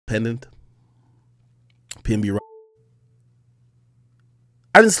independent. PNB Rock.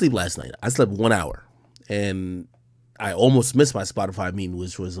 I didn't sleep last night. I slept 1 hour. And I almost missed my Spotify meeting,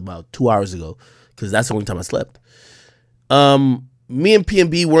 which was about 2 hours ago, because that's the only time I slept. Me and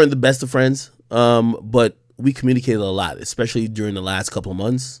PNB weren't the best of friends, but we communicated a lot, especially during the last couple of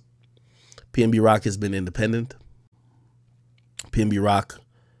months. PNB Rock has been independent. PNB Rock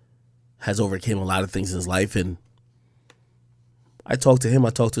has overcame a lot of things in his life, and I talked to him. I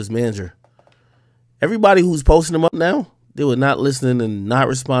talked to his manager. Everybody who's posting him up now, they were not listening and not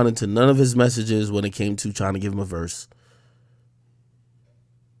responding to none of his messages when it came to trying to give him a verse.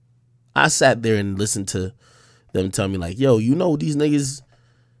 I sat there and listened to them tell me like, yo, you know these niggas,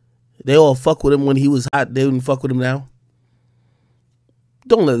 they all fuck with him when he was hot. They didn't fuck with him now.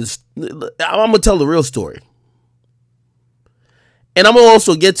 Don't let us. I'm going to tell the real story. And I'm going to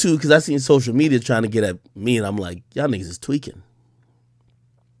also get to, because I seen social media trying to get at me, and I'm like, y'all niggas is tweaking.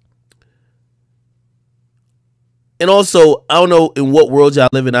 And also, I don't know in what world y'all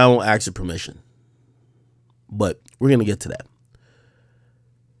live in. I don't ask your permission. But we're going to get to that.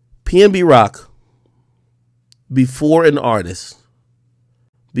 PNB Rock, before an artist,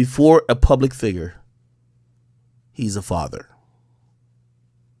 before a public figure, he's a father.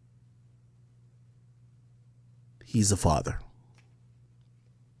 He's a father.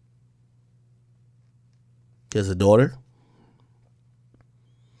 He has a daughter.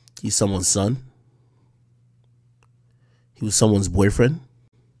 He's someone's son. He was someone's boyfriend.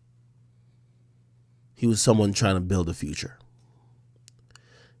 He was someone trying to build a future.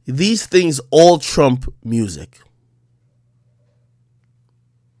 These things all trump music.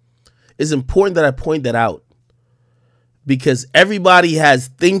 It's important that I point that out, because everybody has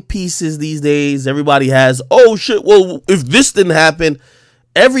think pieces these days. Everybody has, oh shit, well, if this didn't happen,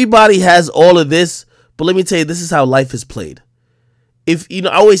 everybody has all of this. But let me tell you, this is how life is played. If, you know,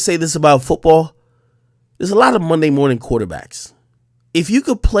 I always say this about football. There's a lot of Monday morning quarterbacks. If you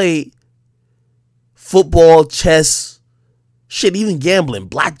could play football, chess, shit, even gambling,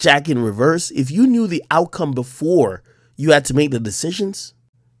 blackjack in reverse, if you knew the outcome before you had to make the decisions,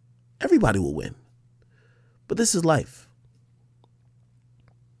 everybody will win. But this is life.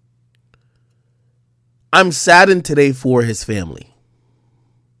 I'm saddened today for his family.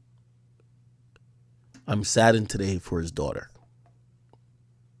 I'm saddened today for his daughter.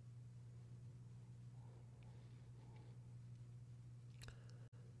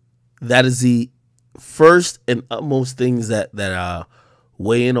 That is the first and utmost things that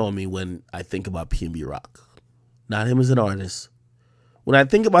weigh in on me when I think about PNB Rock. Not him as an artist. When I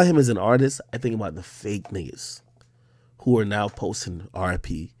think about him as an artist, I think about the fake niggas who are now posting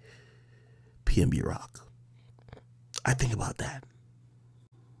RIP PNB Rock. I think about that.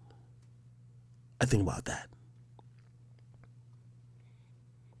 I think about that.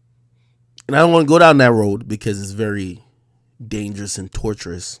 And I don't want to go down that road because it's very dangerous and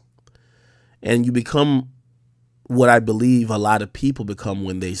torturous. And you become what I believe a lot of people become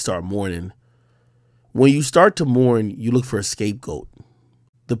when they start mourning. When you start to mourn, you look for a scapegoat.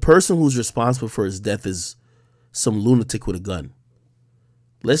 The person who's responsible for his death is some lunatic with a gun.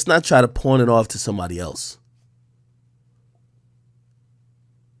 Let's not try to pawn it off to somebody else.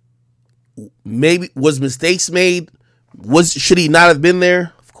 Maybe was mistakes made? Should he not have been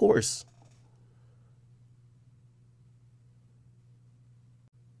there? Of course.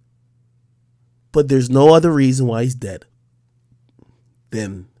 But there's no other reason why he's dead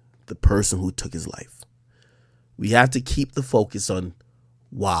than the person who took his life. We have to keep the focus on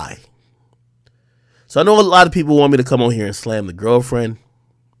why. So I know a lot of people want me to come on here and slam the girlfriend.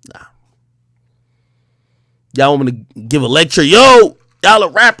 Nah. Y'all want me to give a lecture? Yo, y'all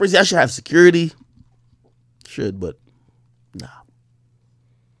are rappers. Y'all should have security. Should, but nah.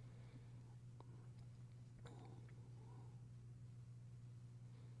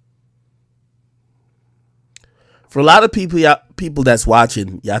 For a lot of people that's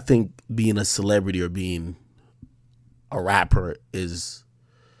watching, y'all think being a celebrity or being a rapper is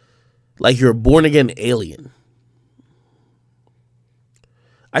like you're a born-again alien.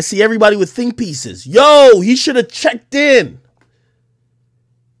 I see everybody with think pieces. Yo, he should have checked in.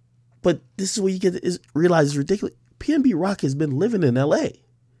 But this is where you get to realize it's ridiculous. PNB Rock has been living in L.A.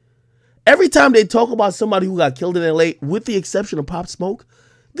 Every time they talk about somebody who got killed in L.A., with the exception of Pop Smoke,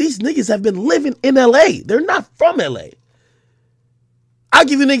 these niggas have been living in L.A. They're not from L.A. I'll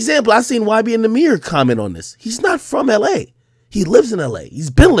give you an example. I seen YB and Namir comment on this. He's not from L.A. He lives in L.A. He's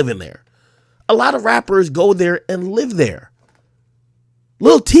been living there. A lot of rappers go there and live there.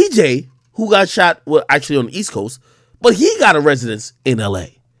 Lil TJ, who got shot, well, actually on the East Coast, but he got a residence in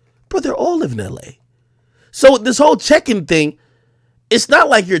L.A. But they're all living in L.A. So this whole check-in thing, it's not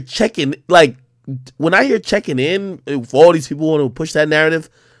like you're checking, like, when I hear checking in, if all these people want to push that narrative,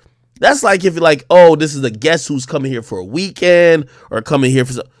 that's like if you're like, oh, this is a guest who's coming here for a weekend or coming here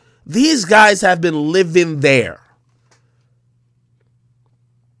for some. These guys have been living there.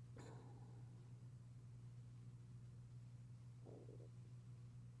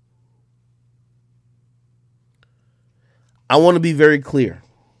 I want to be very clear.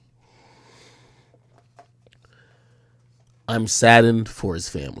 I'm saddened for his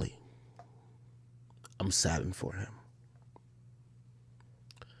family. I'm saddened for him.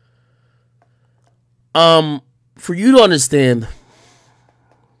 For you to understand,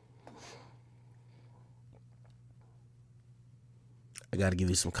 I got to give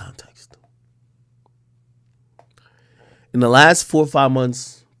you some context. In the last 4 or 5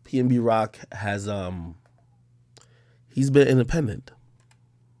 months, PNB Rock has he's been independent.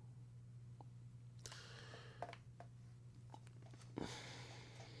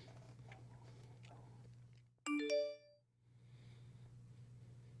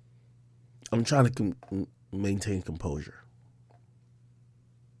 I'm trying to maintain composure.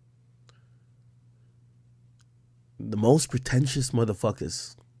 The most pretentious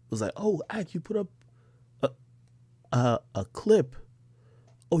motherfuckers was like, "Oh, Ak, you put up a clip.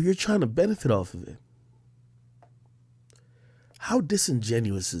 Oh, you're trying to benefit off of it." How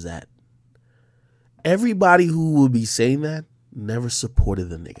disingenuous is that? Everybody who would be saying that never supported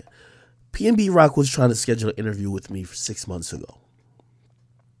the nigga. PNB Rock was trying to schedule an interview with me for 6 months ago.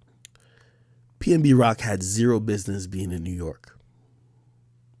 PNB Rock had zero business being in New York.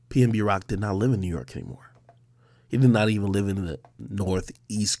 PNB Rock did not live in New York anymore. He did not even live in the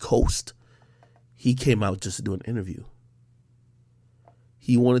northeast coast. He came out just to do an interview.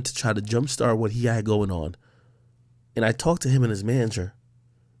 He wanted to try to jumpstart what he had going on. And I talked to him and his manager.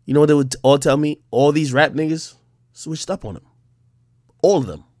 You know what they would all tell me? All these rap niggas switched up on him. All of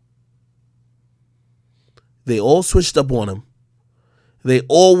them. They all switched up on him. They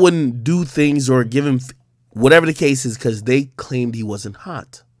all wouldn't do things or give him whatever the case is because they claimed he wasn't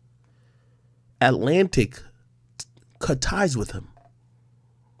hot. Atlantic cut ties with him.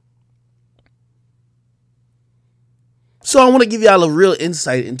 So I want to give y'all a real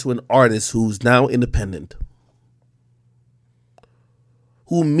insight into an artist who's now independent.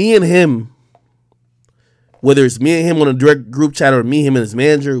 Who me and him, whether it's me and him on a direct group chat or me, him, and his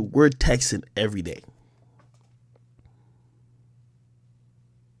manager, we're texting every day.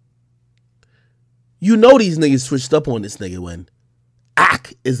 You know these niggas switched up on this nigga when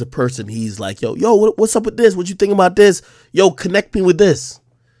Ak is the person he's like, yo, what's up with this? What you think about this? Yo, connect me with this.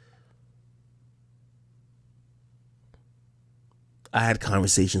 I had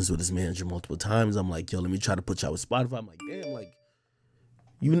conversations with his manager multiple times. I'm like, yo, let me try to put y'all with Spotify. I'm like,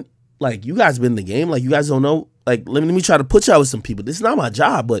 damn, you guys been in the game. Like, you guys don't know. Like, let me try to put y'all with some people. This is not my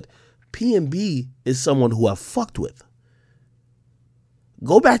job, but PNB is someone who I fucked with.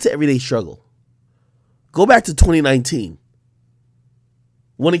 Go back to Everyday Struggle. Go back to 2019.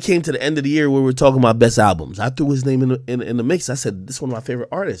 When it came to the end of the year where we were talking about best albums, I threw his name in the mix. I said, this is one of my favorite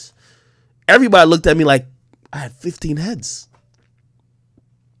artists. Everybody looked at me like I had 15 heads.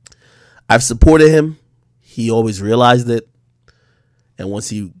 I've supported him. He always realized it. And once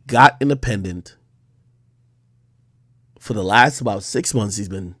he got independent, for the last about 6 months, he's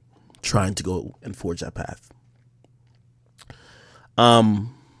been trying to go and forge that path.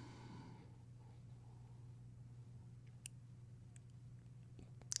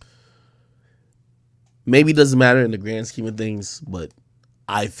 Maybe it doesn't matter in the grand scheme of things, but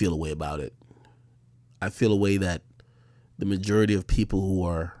I feel a way about it. I feel a way that the majority of people who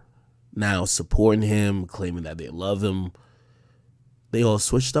are now supporting him, claiming that they love him, they all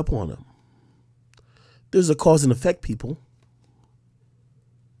switched up on him. There's a cause and effect, people.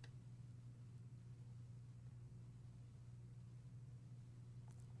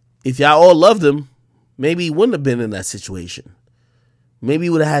 If y'all all loved him, maybe he wouldn't have been in that situation. Maybe he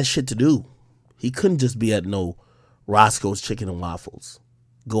would have had shit to do. He couldn't just be at no Roscoe's Chicken and Waffles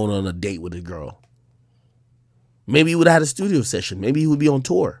going on a date with a girl. Maybe he would have had a studio session. Maybe he would be on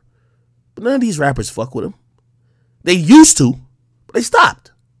tour. But none of these rappers fuck with him. They used to, but they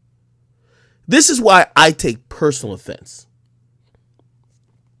stopped. This is why I take personal offense.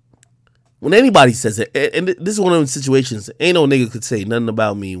 When anybody says it, and this is one of those situations, ain't no nigga could say nothing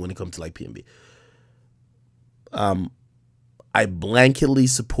about me when it comes to like PNB. I blanketly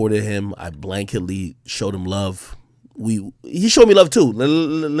supported him. I blanketly showed him love. He showed me love too.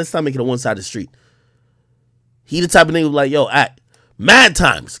 Let's not make it a one-sided street. He the type of nigga like, yo, Ak, mad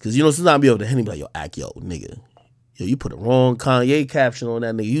times. Because, you know, sometimes I'll be able to hit him like, yo, Ak, yo, nigga. Yo, you put a wrong Kanye caption on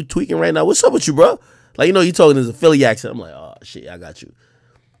that nigga. You tweaking right now. What's up with you, bro? Like, you know, you talking as a Philly accent. I'm like, oh, shit, I got you.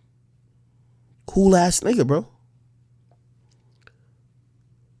 Cool ass nigga, bro.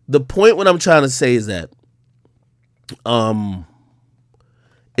 The point what I'm trying to say is that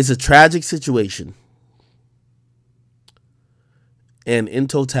it's a tragic situation. And in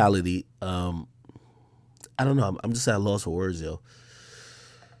totality, I don't know. I'm just at a loss for words, yo.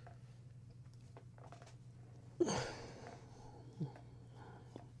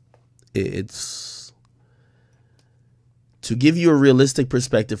 It's to give you a realistic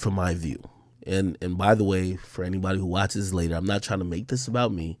perspective from my view. And by the way, for anybody who watches later, I'm not trying to make this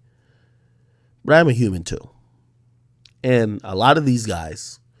about me, but I'm a human too. And a lot of these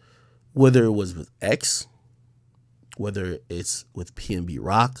guys, whether it was with X, whether it's with PNB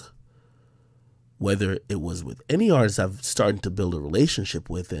Rock, whether it was with any artist I've started to build a relationship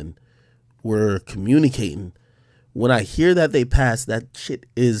with and we're communicating, when I hear that they passed, that shit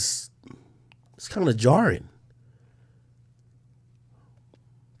it's kind of jarring.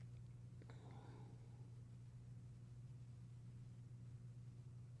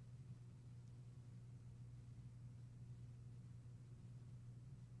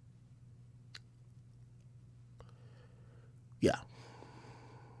 Yeah.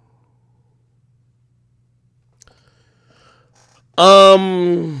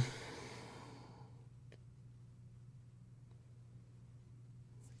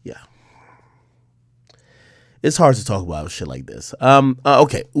 Yeah. It's hard to talk about shit like this.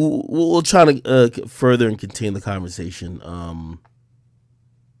 Okay. We'll try to further and continue the conversation.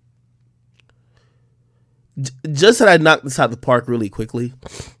 Just that I knocked this out of the park really quickly.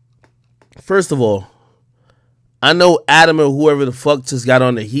 First of all, I know Adam or whoever the fuck just got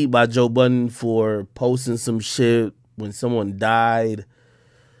on the heat by Joe Budden for posting some shit when someone died.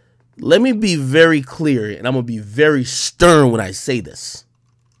 Let me be very clear, and I'm going to be very stern when I say this.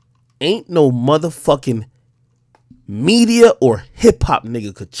 Ain't no motherfucking media or hip-hop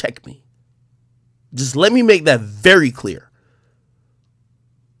nigga could check me. Just let me make that very clear.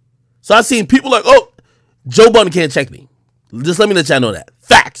 So I seen people like, oh, Joe Budden can't check me. Just let me let y'all know that.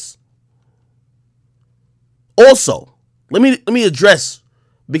 Facts. Also, let me address,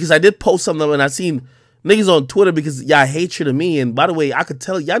 because I did post something and I seen niggas on Twitter because y'all hate shit of me. And by the way, I could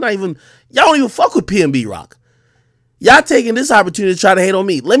tell y'all don't even fuck with PNB Rock. Y'all taking this opportunity to try to hate on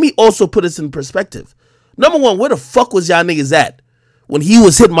me. Let me also put this in perspective. Number one, where the fuck was y'all niggas at when he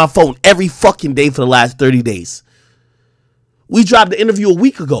was hitting my phone every fucking day for the last 30 days? We dropped the interview a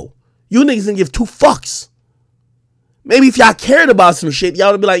week ago. You niggas didn't give two fucks. Maybe if y'all cared about some shit,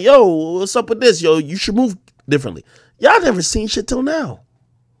 y'all would be like, yo, what's up with this? Yo, you should move differently. Y'all never seen shit till now.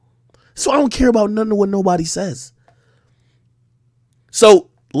 So I don't care about none of what nobody says. So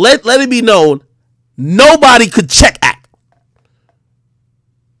let it be known, nobody could check Act.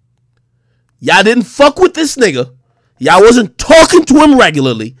 Y'all didn't fuck with this nigga. Y'all wasn't talking to him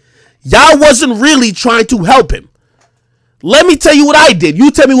regularly. Y'all wasn't really trying to help him. Let me tell you what I did.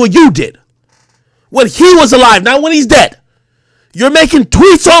 You tell me what you did. When he was alive, not when he's dead. You're making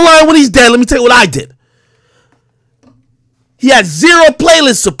tweets online when he's dead. Let me tell you what I did. He had zero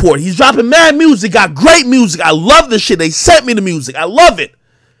playlist support. He's dropping mad music, got great music. I love this shit. They sent me the music. I love it.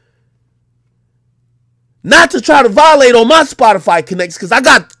 Not to try to violate on my Spotify connects, because I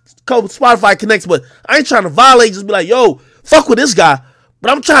got a couple Spotify connects, but I ain't trying to violate, just be like, yo, fuck with this guy. But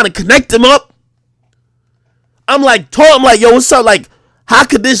I'm trying to connect him up. I'm like, yo, what's up? Like, how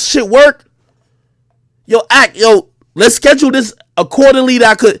could this shit work? Yo, Act, yo, let's schedule this accordingly that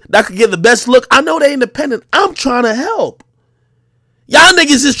I could get the best look. I know they independent. I'm trying to help. Y'all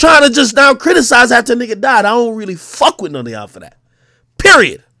niggas is trying to just now criticize after a nigga died. I don't really fuck with none of y'all for that.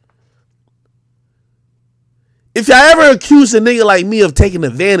 Period. If y'all ever accuse a nigga like me of taking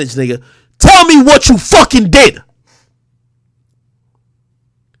advantage, nigga, tell me what you fucking did.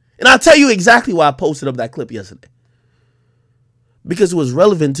 And I'll tell you exactly why I posted up that clip yesterday. Because it was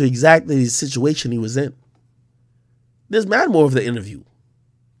relevant to exactly the situation he was in. There's mad more of the interview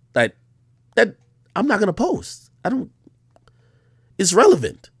that I'm not going to post. It's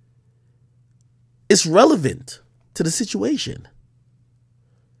relevant. It's relevant to the situation.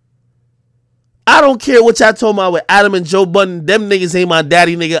 I don't care what y'all told me with Adam and Joe Budden. Them niggas ain't my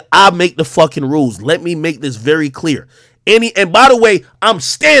daddy, nigga. I make the fucking rules. Let me make this very clear. And by the way, I'm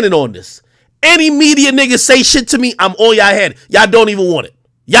standing on this. Any media nigga say shit to me, I'm on y'all head. Y'all don't even want it.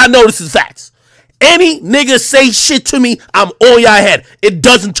 Y'all know this is facts. Any nigga say shit to me, I'm on y'all head. It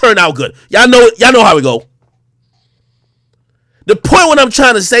doesn't turn out good. Y'all know how it go. The point what I'm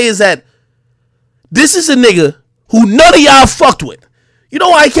trying to say is that this is a nigga who none of y'all fucked with. You know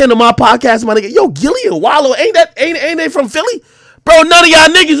why I came to my podcast, my nigga? Yo, Gilly and Wallow, ain't they from Philly? Bro, none of y'all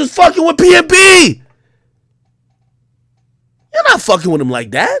niggas was fucking with PNB. You're not fucking with him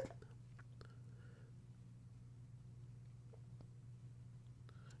like that.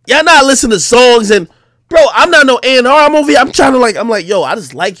 Y'all not listening to songs and, bro, I'm not no A&R. I'm over here. I'm trying to I'm like, yo, I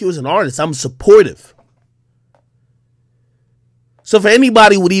just like you as an artist. I'm supportive. So for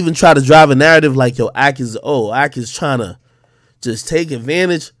anybody who would even try to drive a narrative like, yo, Ak is trying to just take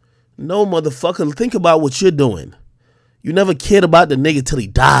advantage. No, motherfucker. Think about what you're doing. You never cared about the nigga till he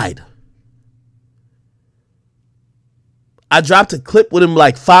died. I dropped a clip with him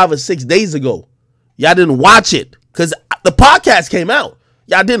like 5 or 6 days ago. Y'all didn't watch it because the podcast came out.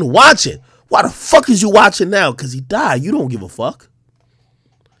 Y'all didn't watch it. Why the fuck is you watching now? Because he died. You don't give a fuck.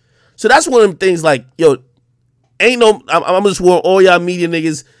 So that's one of them things like, yo, I'm just warning all y'all media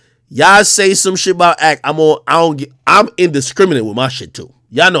niggas. Y'all say some shit about Ak. I'm indiscriminate with my shit too.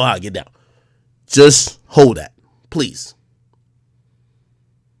 Y'all know how I get down. Just hold that, please.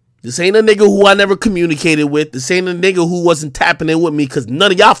 This ain't a nigga who I never communicated with. This ain't a nigga who wasn't tapping in with me because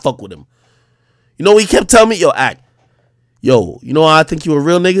none of y'all fuck with him. You know, he kept telling me, yo, Ak, yo, you know how I think you a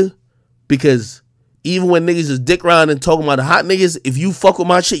real nigga? Because even when niggas is dick around and talking about the hot niggas, if you fuck with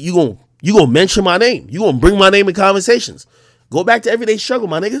my shit, you gonna mention my name. You gonna bring my name in conversations. Go back to Everyday Struggle,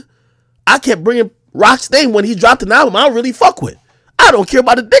 my nigga. I kept bringing Rock's name when he dropped an album I don't really fuck with. I don't care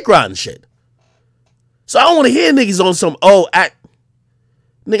about the dick riding shit. So I don't want to hear niggas on some, Ak.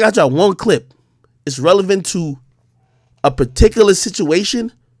 Nigga, I dropped one clip. It's relevant to a particular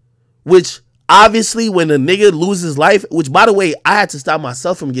situation, which obviously when a nigga loses life, which by the way, I had to stop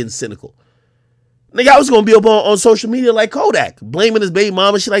myself from getting cynical. Nigga, I was going to be up on social media like Kodak, blaming his baby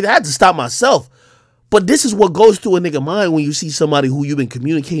mama, shit like that. I had to stop myself. But this is what goes through a nigga mind when you see somebody who you've been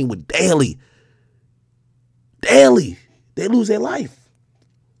communicating with daily. Daily. They lose their life.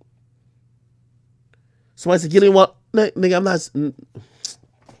 Somebody said, "Get in what?" Nigga,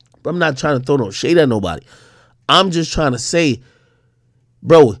 I'm not trying to throw no shade at nobody. I'm just trying to say,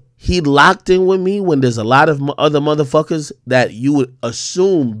 bro, he locked in with me when there's a lot of other motherfuckers that you would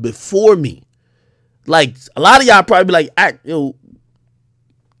assume before me. Like, a lot of y'all probably be like, Ak, yo,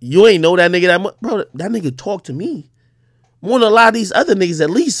 you ain't know that nigga that much. Bro, that nigga talked to me more than a lot of these other niggas, at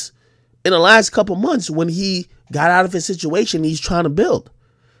least in the last couple months when he got out of his situation he's trying to build.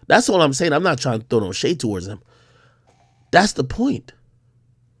 That's all I'm saying. I'm not trying to throw no shade towards him. That's the point.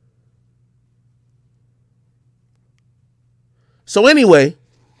 So anyway,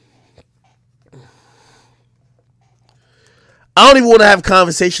 I don't even want to have a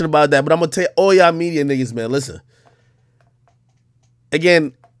conversation about that, but I'm going to tell all y'all media niggas, man, listen.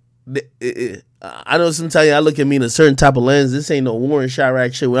 Again, I know sometimes y'all look at me in a certain type of lens. This ain't no Warren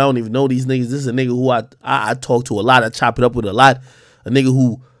Chirac shit where I don't even know these niggas. This is a nigga who I talk to a lot. I chop it up with a lot. A nigga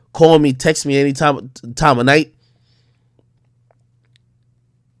who call me, text me any time of night.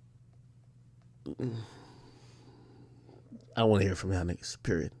 I don't want to hear from y'all niggas,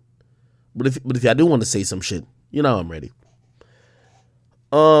 period. But if y'all do want to say some shit, you know I'm ready.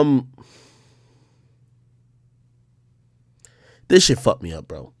 This shit fucked me up,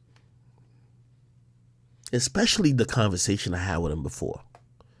 bro. Especially the conversation I had with him before.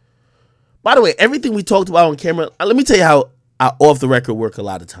 By the way, everything we talked about on camera, let me tell you how I off the record work a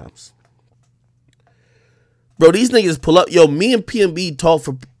lot of times. Bro, these niggas pull up. Yo, me and PNB talked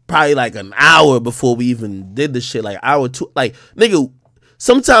for probably like an hour before we even did the shit. Like hour two. Like, nigga,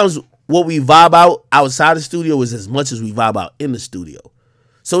 sometimes what we vibe out outside the studio is as much as we vibe out in the studio.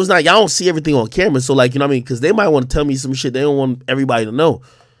 So it's not, y'all don't see everything on camera. So like, you know what I mean? Because they might want to tell me some shit they don't want everybody to know.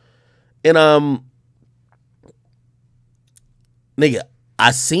 And nigga,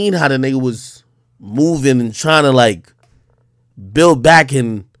 I seen how the nigga was moving and trying to like build back,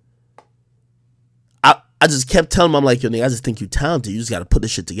 and I just kept telling him, I'm like, yo, nigga, I just think you talented. You just got to put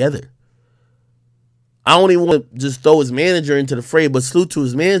this shit together. I don't even want to just throw his manager into the fray, but salute to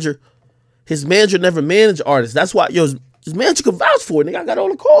his manager. His manager never managed artists. That's why, yo, his manager could vouch for it. Nigga, I got all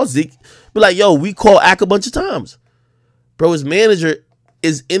the calls. Zeke. Be like, yo, we call Ak a bunch of times. Bro, his manager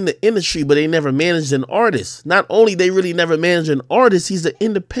is in the industry, but they never managed an artist. Not only they really never managed an artist, he's an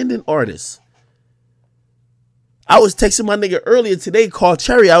independent artist. I was texting my nigga earlier today, Carl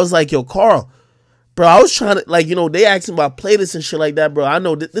Cherry. I was like, yo, Carl, bro, I was trying to, like, you know, they asking about playlists and shit like that, bro. I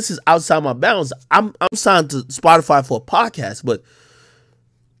know that this is outside my bounds. I'm signed to Spotify for a podcast, but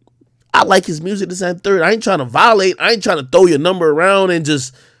I like his music, this and third. I ain't trying to violate. I ain't trying to throw your number around and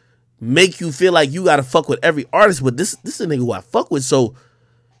just make you feel like you got to fuck with every artist. But this is a nigga who I fuck with. So,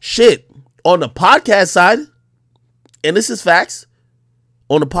 shit, on the podcast side, and this is facts,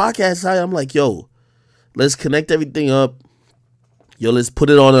 on the podcast side, I'm like, yo, let's connect everything up. Yo, let's put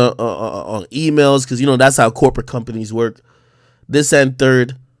it on on emails, because, you know, that's how corporate companies work. This and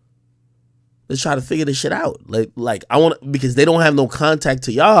third. Let's try to figure this shit out. Like I want, because they don't have no contact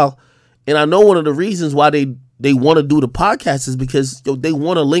to y'all. And I know one of the reasons why they want to do the podcast is because they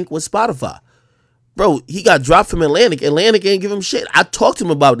want to link with Spotify. Bro, he got dropped from Atlantic. Atlantic ain't give him shit. I talked to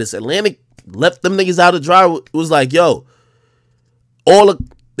him about this. Atlantic left them niggas out of dry. It was like, yo,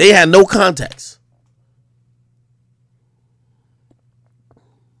 they had no contacts.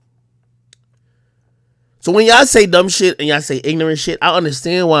 So when y'all say dumb shit and y'all say ignorant shit, I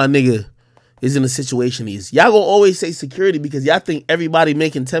understand why a nigga is in the situation he is. Y'all gonna always say security because y'all think everybody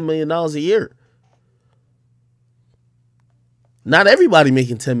making $10 million a year. Not everybody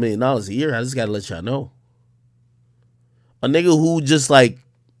making $10 million a year. I just gotta let y'all know. A nigga who just like,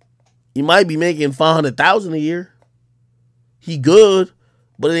 he might be making $500,000 a year. He good,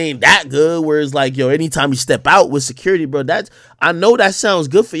 but it ain't that good. Whereas like, yo, anytime you step out with security, bro, I know that sounds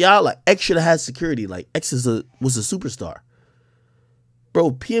good for y'all. Like X should have had security. Like X was a superstar.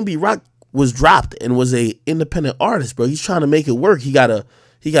 Bro, PNB Rock was dropped and was a independent artist, bro. He's trying to make it work. He got a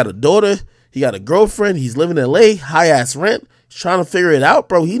daughter, he got a girlfriend, he's living in LA, high ass rent. He's trying to figure it out,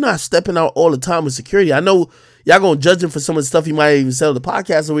 bro. He not stepping out all the time with security. I know y'all gonna judge him for some of the stuff he might even say on the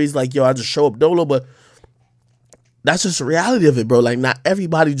podcast where he's like, yo, I just show up dolo, but that's just the reality of it, bro. Like not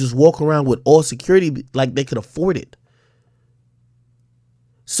everybody just walk around with all security like they could afford it.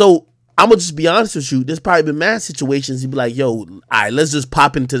 So I'm gonna just be honest with you. There's probably been mad situations. You'd be like, yo, all right, let's just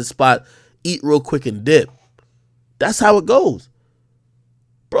pop into the spot, eat real quick and dip. That's how it goes.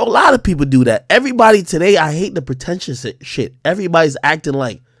 Bro, a lot of people do that. Everybody today, I hate the pretentious shit. Everybody's acting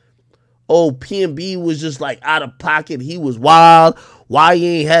like, oh, PNB was just like out of pocket. He was wild. Why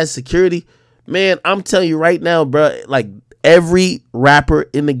he ain't had security? Man, I'm telling you right now, bro, like every rapper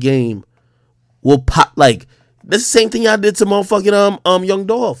in the game will pop. Like, that's the same thing y'all did to motherfucking Young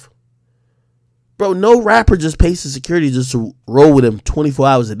Dolph. Bro, no rapper just pays for security just to roll with him 24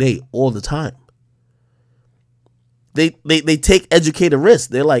 hours a day all the time. They take educated risks.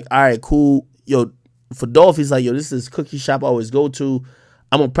 They're like, all right, cool. Yo, for Dolph, he's like, yo, this is cookie shop I always go to.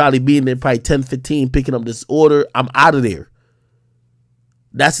 I'm going to probably be in there probably 10, 15, picking up this order. I'm out of there.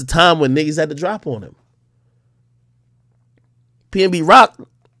 That's the time when niggas had to drop on him. PNB Rock,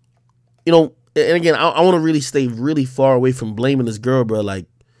 you know, and again, I want to really stay really far away from blaming this girl, bro. Like,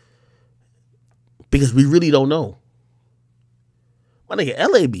 because we really don't know. My nigga,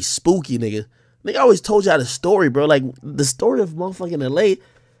 LA be spooky, nigga. Nigga always told y'all the story, bro. Like, the story of motherfucking LA.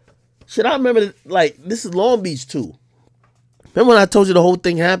 Shit, I remember, like, this is Long Beach, too. Remember when I told you the whole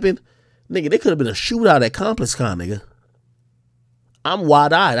thing happened? Nigga, there could have been a shootout at Complex Con, nigga. I'm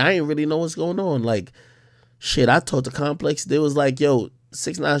wide-eyed. I ain't really know what's going on. Like, shit, I told the Complex. They was like, yo,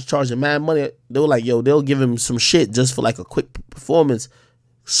 6ix9ine's charging mad money. They were like, yo, they'll give him some shit just for, like, a quick performance.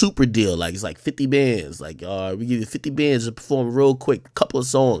 Super deal. Like, it's like 50 bands. Like, we give you 50 bands to perform real quick. Couple of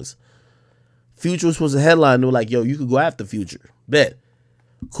songs. Future was supposed to headline. They were like, yo, you could go after Future. Bet.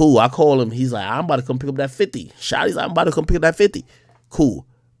 Cool. I call him. He's like, I'm about to come pick up that 50. Shotty's like, I'm about to come pick up that 50. Cool.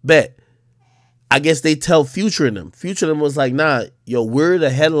 Bet. I guess they tell Future and them. Future and them was like, nah, yo, we're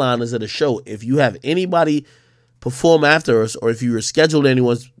the headliners of the show. If you have anybody perform after us, or if you rescheduled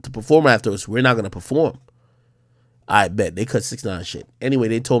anyone to perform after us, we're not going to perform. I bet. They cut 6ix9ine shit. Anyway,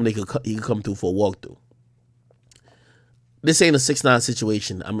 they told him he could come through for a walkthrough. This ain't a 6ix9ine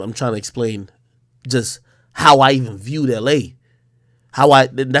situation. I'm trying to explain just how I even viewed LA.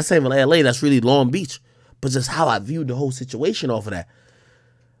 That's not even LA, that's really Long Beach. But just how I viewed the whole situation off of that.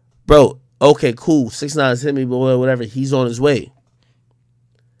 Bro, okay, cool. 6ix9ine's hit me, but whatever. He's on his way.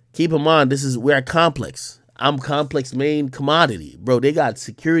 Keep in mind, we're at Complex. I'm Complex main commodity. Bro, they got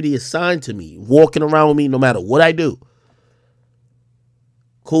security assigned to me, walking around with me no matter what I do.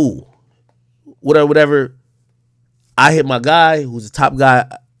 Cool. Whatever. I hit my guy, who's the top guy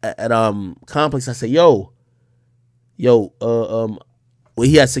at Complex. I say, yo, well,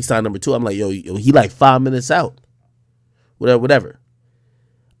 he had 6ix9ine number 2. I'm like, yo, he like 5 minutes out. Whatever.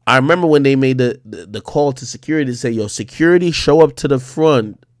 I remember when they made the call to security to say, yo, security, show up to the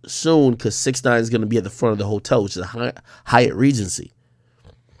front soon because 6ix9ine is going to be at the front of the hotel, which is a Hyatt Regency.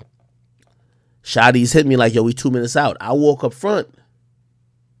 Shotty's hit me like, yo, we 2 minutes out. I walk up front.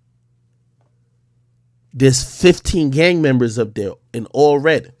 There's 15 gang members up there in all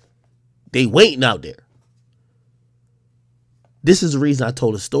red. They waiting out there. This is the reason I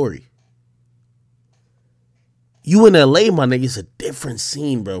told a story. You in LA, my nigga, it's a different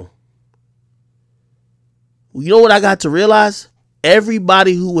scene, bro. You know what I got to realize?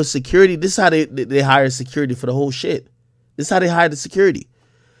 Everybody who was security, this is how they hired security for the whole shit. This is how they hired the security.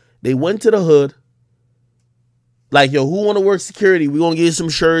 They went to the hood. Like, yo, who want to work security? We going to give you some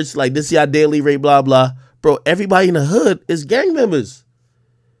shirts. Like, this is your daily rate, blah, blah. Bro, everybody in the hood is gang members.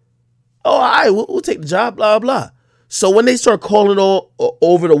 Oh, all right, we'll take the job, blah, blah. So when they start calling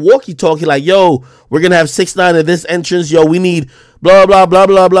over the walkie-talkie, like, yo, we're going to have 6ix9ine at this entrance. Yo, we need blah, blah, blah,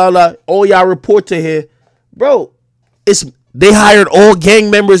 blah, blah, blah. All y'all report to here. Bro, they hired all gang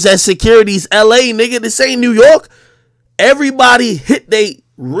members as securities. LA, nigga, this ain't New York. Everybody hit they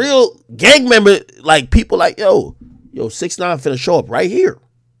real gang member, like people like, yo, 6ix9ine finna show up right here.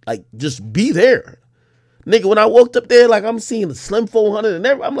 Like, just be there. Nigga, when I walked up there, like, I'm seeing the Slim 400 and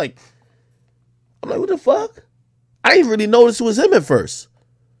everything. I'm like, what the fuck? I didn't really notice it was him at first.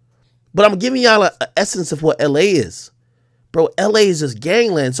 But I'm giving y'all an essence of what LA is. Bro, LA is just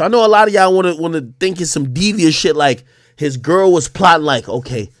gangland. So I know a lot of y'all want to think it's some devious shit, like his girl was plotting like,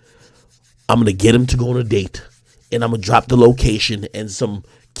 okay, I'm going to get him to go on a date and I'm going to drop the location and some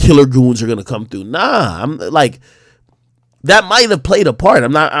killer goons are going to come through. Nah, I'm like, that might have played a part.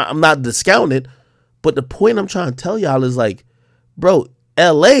 I'm not discounting it. But the point I'm trying to tell y'all is like, bro,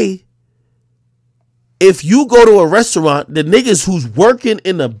 LA, if you go to a restaurant, the niggas who's working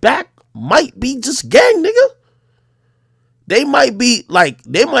in the back might be just gang, nigga. They might be like,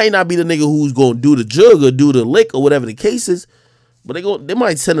 they might not be the nigga who's going to do the jug or do the lick or whatever the case is. But they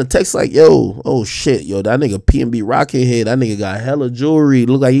might send a text like, yo, oh shit, yo, that nigga PNB Rock in here. That nigga got hella jewelry.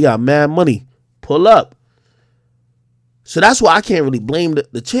 Look like he got mad money. Pull up. So that's why I can't really blame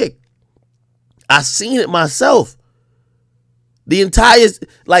the chick. I seen it myself. The entire,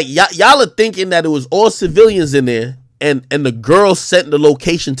 like, y'all are thinking that it was all civilians in there and the girl sent the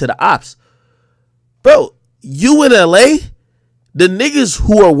location to the ops. Bro, you in LA, the niggas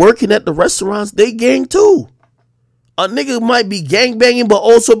who are working at the restaurants, they gang too. A nigga might be gang banging, but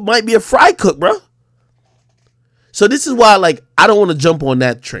also might be a fry cook, bro. So this is why, like, I don't want to jump on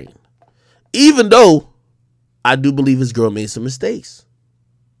that train. Even though I do believe his girl made some mistakes.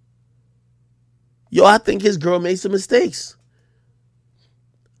 Yo, I think his girl made some mistakes.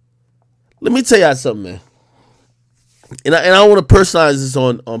 Let me tell y'all something, man. And I want to personalize this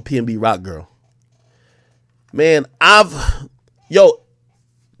on PNB Rock girl. Man,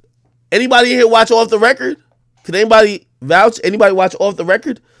 anybody here watch Off the Record? Can anybody vouch? Anybody watch Off the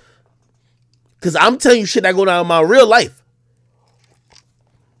Record? Because I'm telling you shit that go down in my real life.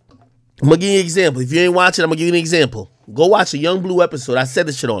 I'm going to give you an example. If you ain't watching, I'm going to give you an example. Go watch a Young Blue episode. I said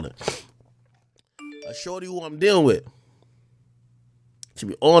this shit on it. A shorty who I'm dealing with. She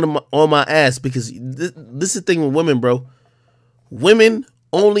be on my ass because this is the thing with women, bro. Women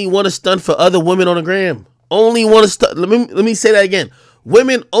only want to stunt for other women on the gram. Only want to stunt. Let me say that again.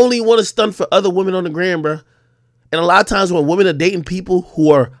 Women only want to stunt for other women on the gram, bro. And a lot of times when women are dating people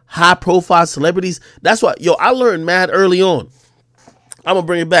who are high profile celebrities, that's why, yo, I learned mad early on. I'm going to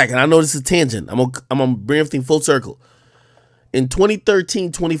bring it back. And I know this is a tangent. I'm going to bring everything full circle. In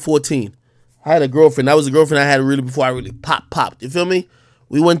 2013, 2014, I had a girlfriend. That was a girlfriend I had really before I really popped. You feel me?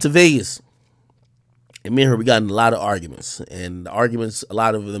 We went to Vegas. And me and her, we got in a lot of arguments. And the arguments, a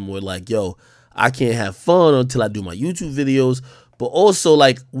lot of them were like, yo, I can't have fun until I do my YouTube videos. But also,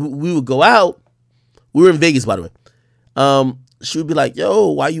 like, we would go out. We were in Vegas, by the way. She would be like, yo,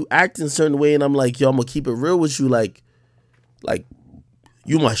 why you acting a certain way? And I'm like, yo, I'm going to keep it real with you. Like,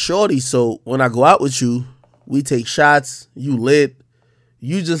 you my shorty. So when I go out with you, we take shots. You lit.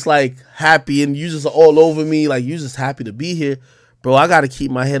 You just, like, happy. And you just all over me. Like, you just happy to be here. Bro, I got to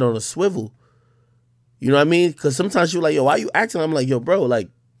keep my head on a swivel. You know what I mean? Because sometimes you're like, yo, why you acting? I'm like, yo, bro, like,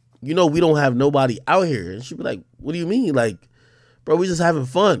 you know, we don't have nobody out here. And she'd be like, what do you mean? Like, bro, we just having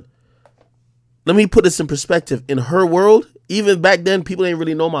fun. Let me put this in perspective. In her world, even back then, people didn't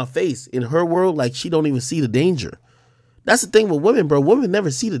really know my face. In her world, like, she don't even see the danger. That's the thing with women, bro. Women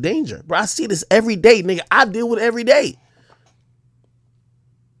never see the danger. Bro, I see this every day, nigga. I deal with it every day.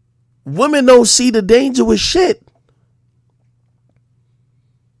 Women don't see the danger with shit.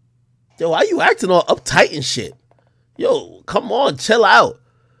 Yo, why you acting all uptight and shit? Yo, come on, chill out.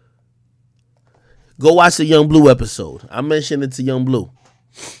 Go watch the Young Blue episode. I mentioned it to Young Blue.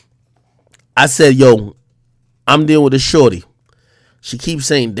 I said, yo, I'm dealing with a shorty. She keeps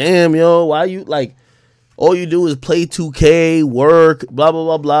saying, damn, yo, why you, like, all you do is play 2K, work, blah, blah,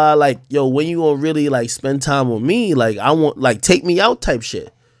 blah, blah. Like, yo, when you gonna really, like, spend time with me? Like, I want, like, take me out type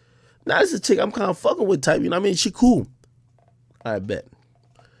shit. Now, this is a chick I'm kind of fucking with type, you know what I mean? She cool. I bet.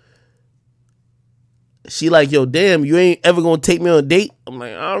 She like, yo, damn, you ain't ever gonna take me on a date? I'm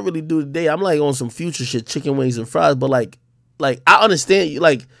like, I don't really do the date. I'm like on some future shit, chicken wings and fries. But like I understand you.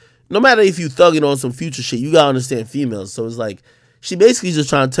 Like, no matter if you thugging on some future shit, you gotta understand females. So it's like, she basically just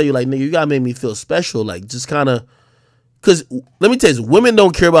trying to tell you, like, nigga, you gotta make me feel special. Like, just kind of, because let me tell you, women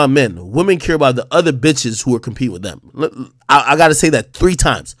don't care about men. Women care about the other bitches who are competing with them. I gotta say that 3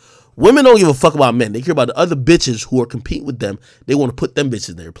 times. Women don't give a fuck about men. They care about the other bitches who are competing with them. They want to put them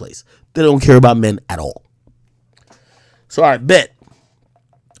bitches in their place. They don't care about men at all. So I bet.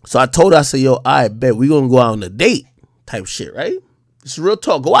 So I told her, I said, yo, I bet we gonna go out on a date type shit, right? This is real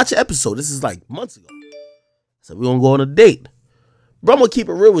talk. Go watch the episode. This is like months ago. So we gonna go on a date. Bro, I'm gonna keep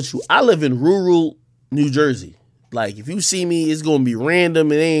it real with you. I live in rural New Jersey. Like, if you see me, it's gonna be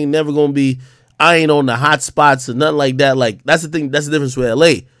random. It ain't never gonna be, I ain't on the hot spots or nothing like that. Like, that's the thing. That's the difference with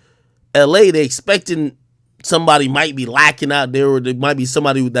LA. LA, they expecting somebody might be lacking out there, or there might be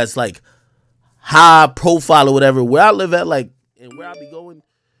somebody that's like high profile or whatever. Where I live at, like, and where I be going,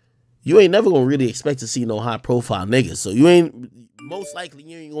 you ain't never gonna really expect to see no high profile niggas. So you ain't, most likely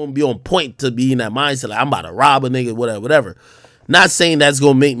you ain't gonna be on point to be in that mindset like I'm about to rob a nigga, whatever. Not saying that's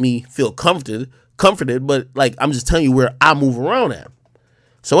gonna make me feel comforted, but like I'm just telling you where I move around at.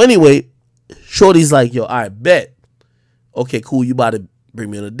 So anyway, shorty's like, yo, I bet. Okay, cool, you about to bring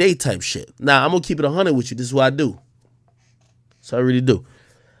me on a date type shit. Now, I'm gonna keep it 100 with you. This is what I do. So I really do.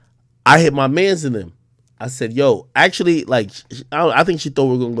 I hit my mans in them. I said, yo, actually, like, I think she thought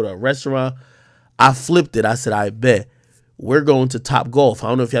we were going to go to a restaurant. I flipped it. I said, I bet. We're going to Top Golf. I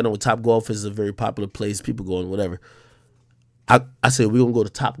don't know if y'all know what Top Golf is. A very popular place. People going, whatever. I said, we're going to go to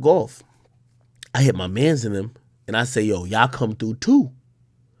Top Golf. I hit my mans in them. And I say, yo, y'all come through too.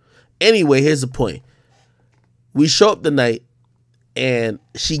 Anyway, here's the point. We show up the night. And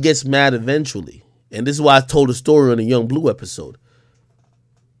she gets mad eventually. And this is why I told the story on the Young Blue episode.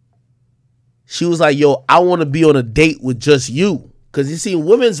 She was like, yo, I want to be on a date with just you. Because you see, in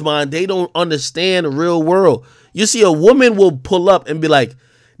women's mind, they don't understand the real world. You see, a woman will pull up and be like,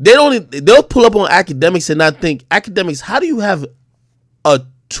 they'll pull up on Akademiks and not think, Akademiks, how do you have a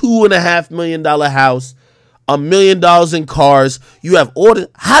 $2.5 million house, $1 million in cars, you have orders,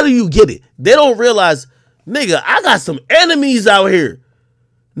 how do you get it? They don't realize, nigga, I got some enemies out here.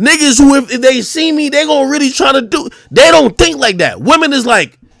 Niggas who, if they see me, they gonna really try to do, they don't think like that.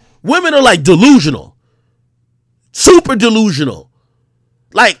 Women are like delusional. Super delusional.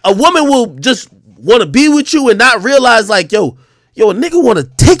 Like, a woman will just want to be with you and not realize, like, yo, a nigga want to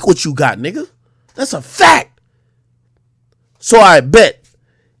take what you got, nigga. That's a fact. So I bet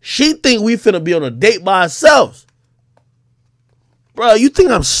she think we finna be on a date by ourselves. Bro, you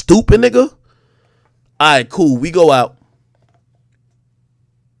think I'm stupid, nigga? All right, cool. We go out.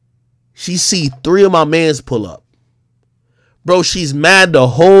 She see 3 of my mans pull up. Bro, she's mad the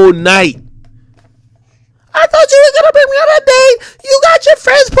whole night. I thought you were going to bring me on a date. You got your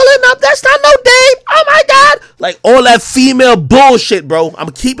friends pulling up. That's not no date. Oh, my God. Like, all that female bullshit, bro.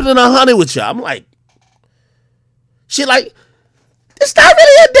 I'm keeping it 100 with you. I'm like, she like, it's not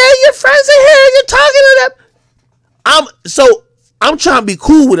really a date. Your friends are here. You're talking to them. I'm trying to be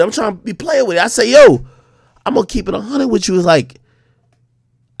cool with it. I'm trying to be playing with it. I say, yo, I'm going to keep it 100 with you. It's like,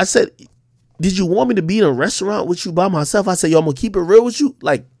 I said, did you want me to be in a restaurant with you by myself? I said, yo, I'm going to keep it real with you.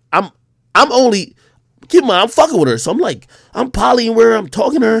 Like, I'm only, keep in mind, I'm fucking with her. So I'm like, I'm polying with her. I'm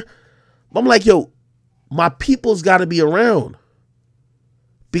talking to her. I'm like, yo, my people's got to be around.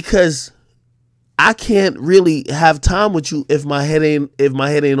 Because I can't really have time with you if my head ain't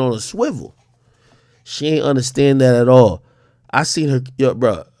on a swivel. She ain't understand that at all. I seen her, yo,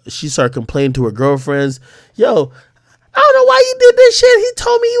 bro, she started complaining to her girlfriends. Yo, I don't know why you did this shit. He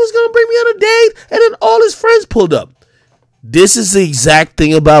told me he was going to bring me on a date. And then all his friends pulled up. This is the exact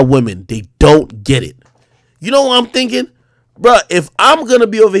thing about women. They don't get it. You know what I'm thinking? Bro, if I'm going to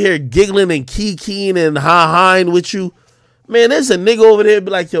be over here giggling and kikiing and ha-haing with you, man, there's a nigga over there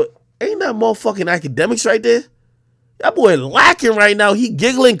be like, yo, ain't that motherfucking Akademiks right there? That boy lacking right now. He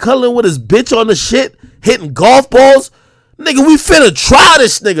giggling, cuddling with his bitch on the shit, hitting golf balls. Nigga, we finna try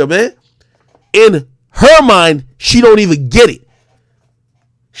this nigga, man. In her mind, she don't even get it.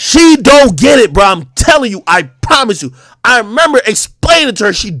 She don't get it, bro. I'm telling you, I promise you. I remember explaining to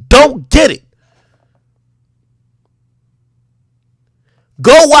her, she don't get it.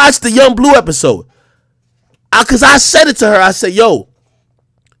 Go watch the Young Blue episode. Cause I said it to her. I said, yo,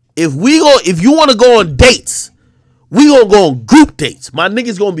 if you want to go on dates, we gonna go on group dates. My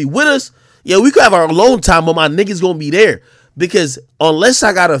niggas gonna be with us. Yeah, we could have our alone time, but my niggas gonna be there. Because unless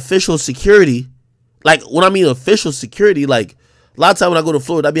I got official security, like when I mean official security, like a lot of time when I go to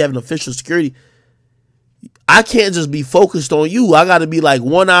Florida, I be having official security. I can't just be focused on you. I gotta be like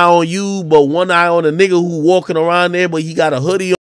one eye on you, but one eye on a nigga who walking around there, but he got a hoodie on.